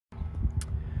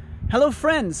Hello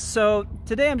friends! So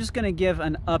today I'm just going to give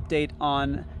an update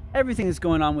on everything that's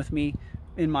going on with me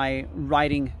in my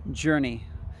writing journey.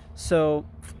 So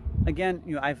again,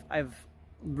 I've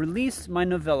released my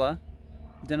novella,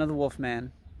 Den of the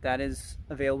Wolfman, that is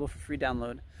available for free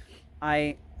download.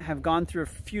 I have gone through a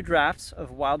few drafts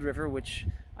of Wild River, which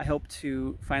I hope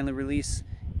to finally release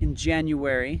in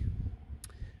January.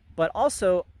 But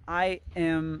also I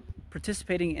am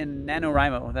participating in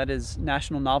NaNoWriMo, that is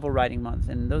National Novel Writing Month.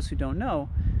 And those who don't know,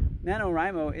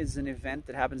 NaNoWriMo is an event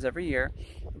that happens every year.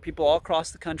 People all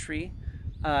across the country,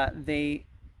 they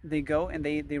go and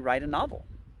they write a novel.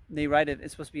 They write it,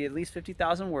 it's supposed to be at least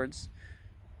 50,000 words.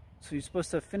 So you're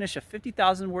supposed to finish a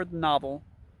 50,000 word novel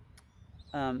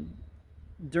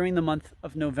during the month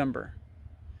of November.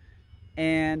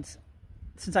 And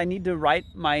since I need to write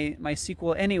my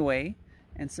sequel anyway,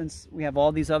 and since we have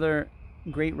all these other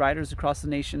great writers across the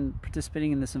nation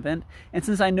participating in this event, and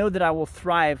since I know that I will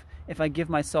thrive if I give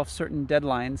myself certain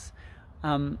deadlines,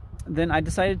 then I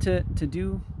decided to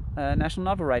do National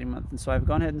Novel Writing Month. And so I've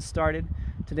gone ahead and started.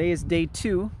 Today is day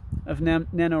 2 of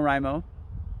NaNoWriMo.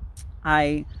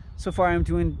 So far I'm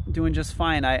doing just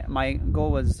fine. My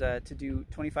goal was to do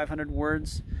 2,500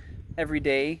 words every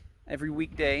day, every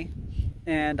weekday,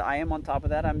 and I am on top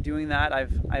of that. I'm doing that.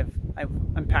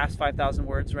 I'm past 5,000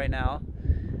 words right now.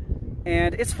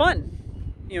 And it's fun,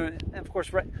 of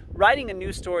course, writing a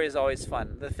new story is always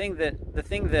fun. The thing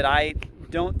that I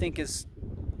don't think is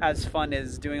as fun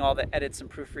is doing all the edits and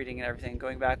proofreading and everything,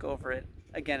 going back over it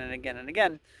again and again and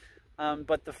again.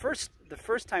 But the first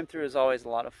time through is always a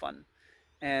lot of fun.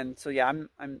 And so yeah,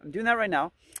 I'm doing that right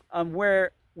now.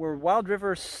 Where Wild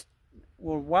River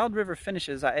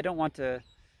finishes, I don't want to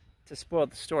spoil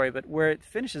the story, but where it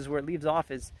finishes, where it leaves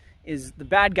off, is the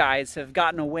bad guys have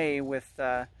gotten away with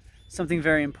something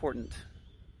very important.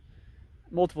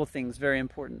 Multiple things very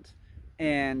important.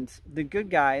 And the good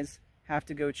guys have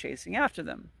to go chasing after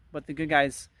them. But the good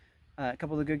guys, a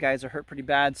couple of the good guys are hurt pretty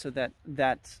bad, so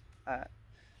that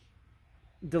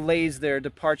delays their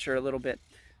departure a little bit.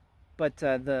 But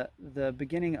the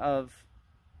beginning of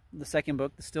the second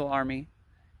book, The Still Army,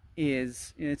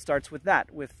 it starts with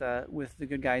that, with the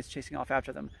good guys chasing off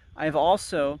after them. I've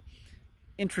also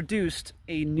introduced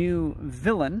a new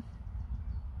villain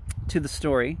to the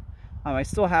story. I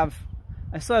still have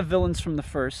villains from the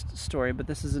first story, but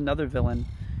this is another villain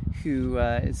who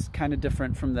is kind of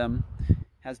different from them,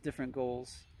 has different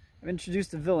goals. I've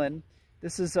introduced a villain.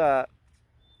 This is I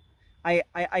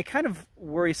kind of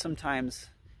worry sometimes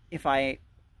if I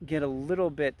get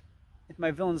if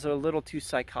my villains are a little too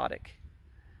psychotic,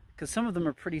 because some of them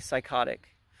are pretty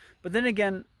psychotic. But then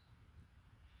again,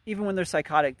 even when they're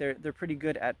psychotic, they're pretty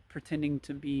good at pretending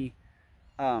to be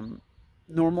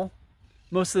normal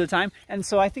most of the time. And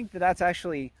so I think that that's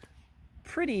actually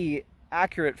pretty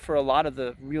accurate for a lot of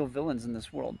the real villains in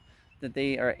this world, that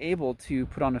they are able to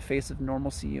put on a face of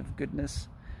normalcy, of goodness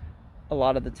a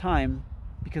lot of the time,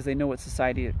 because they know what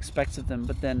society expects of them,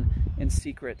 but then in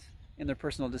secret, in their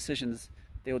personal decisions,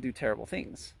 they will do terrible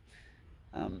things.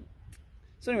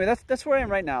 So anyway, that's where I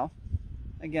am right now.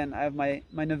 Again, I have my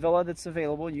novella that's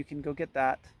available. You can go get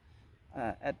that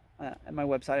at my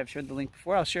website. I've shared the link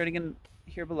before. I'll share it again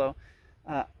here below.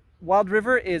 Wild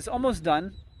River is almost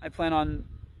done. I plan on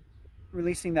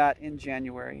releasing that in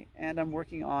January, and I'm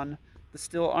working on The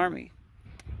Still Army.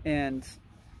 And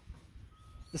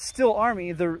The Still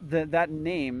Army, that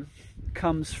name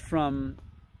comes from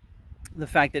the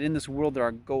fact that in this world there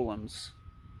are golems.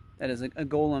 That is, a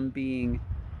golem being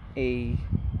a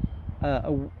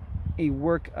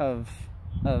work of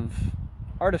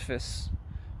artifice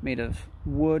made of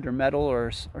wood or metal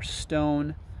or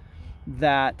stone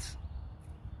that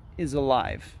is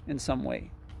alive in some way,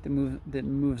 that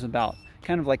moves about,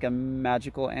 kind of like a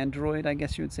magical android, I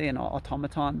guess you would say, an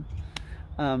automaton.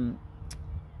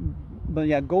 But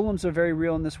yeah, golems are very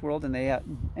real in this world, and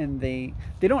they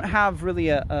don't have really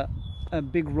a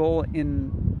big role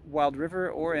in Wild River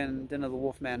or in Den of the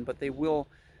Wolfman, but they will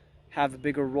have a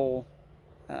bigger role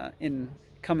in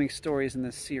coming stories in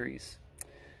this series.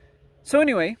 So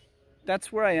anyway,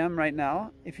 that's where I am right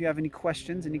now. If you have any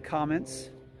questions, any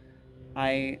comments,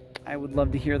 I would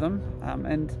love to hear them.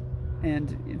 And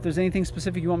if there's anything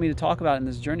specific you want me to talk about in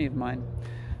this journey of mine.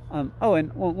 Oh,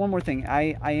 and one more thing.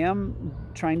 I am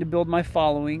trying to build my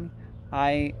following.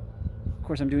 Of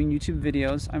course, I'm doing YouTube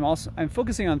videos. I'm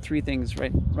focusing on 3 things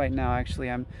right now. Actually,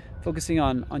 I'm focusing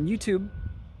on YouTube,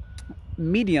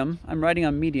 Medium. I'm writing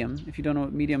on Medium. If you don't know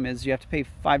what Medium is, you have to pay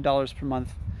 $5 per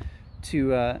month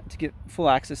to get full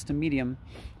access to Medium.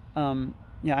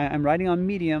 Yeah, I'm writing on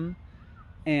Medium,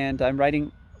 and I'm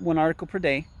writing 1 article per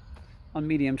day.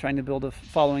 Medium, trying to build a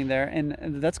following there,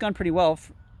 and that's gone pretty well.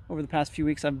 Over the past few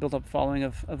weeks, I've built up a following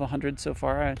of 100 so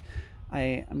far.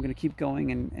 I'm going to keep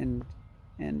going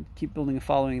and keep building a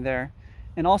following there.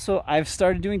 And also, I've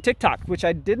started doing TikTok, which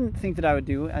I didn't think that I would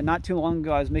do. Not too long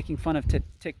ago, I was making fun of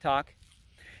TikTok.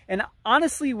 And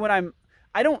honestly,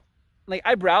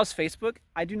 I browse Facebook.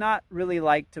 I do not really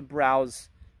like to browse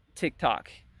TikTok.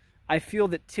 I feel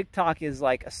that TikTok is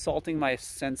like assaulting my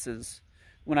senses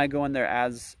when I go in there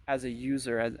as a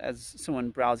user, as someone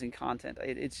browsing content.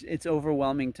 It's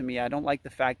overwhelming to me. I don't like the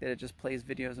fact that it just plays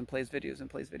videos and plays videos and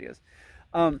plays videos.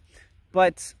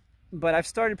 But I've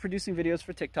started producing videos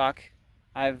for TikTok.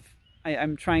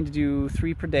 I'm trying to do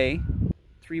 3 per day,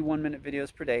 3 1-minute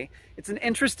videos per day. It's an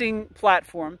interesting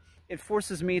platform. It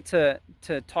forces me to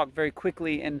talk very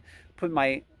quickly and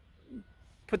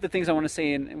put the things I want to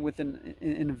say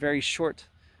in a very short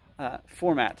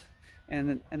format,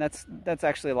 and that's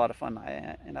actually a lot of fun,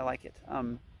 and I like it.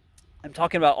 I'm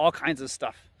talking about all kinds of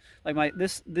stuff, like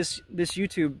this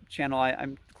YouTube channel.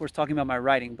 I'm of course talking about my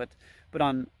writing, but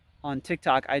on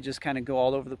TikTok I just kind of go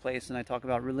all over the place, and I talk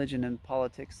about religion and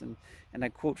politics, and I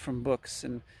quote from books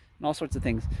and all sorts of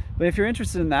things. But if you're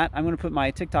interested in that, I'm going to put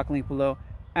my TikTok link below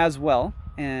as well,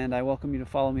 and I welcome you to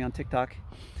follow me on TikTok.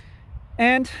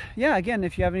 And yeah, again,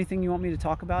 if you have anything you want me to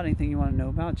talk about, anything you want to know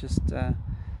about, just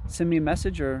send me a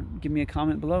message or give me a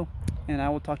comment below, and I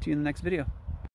will talk to you in the next video.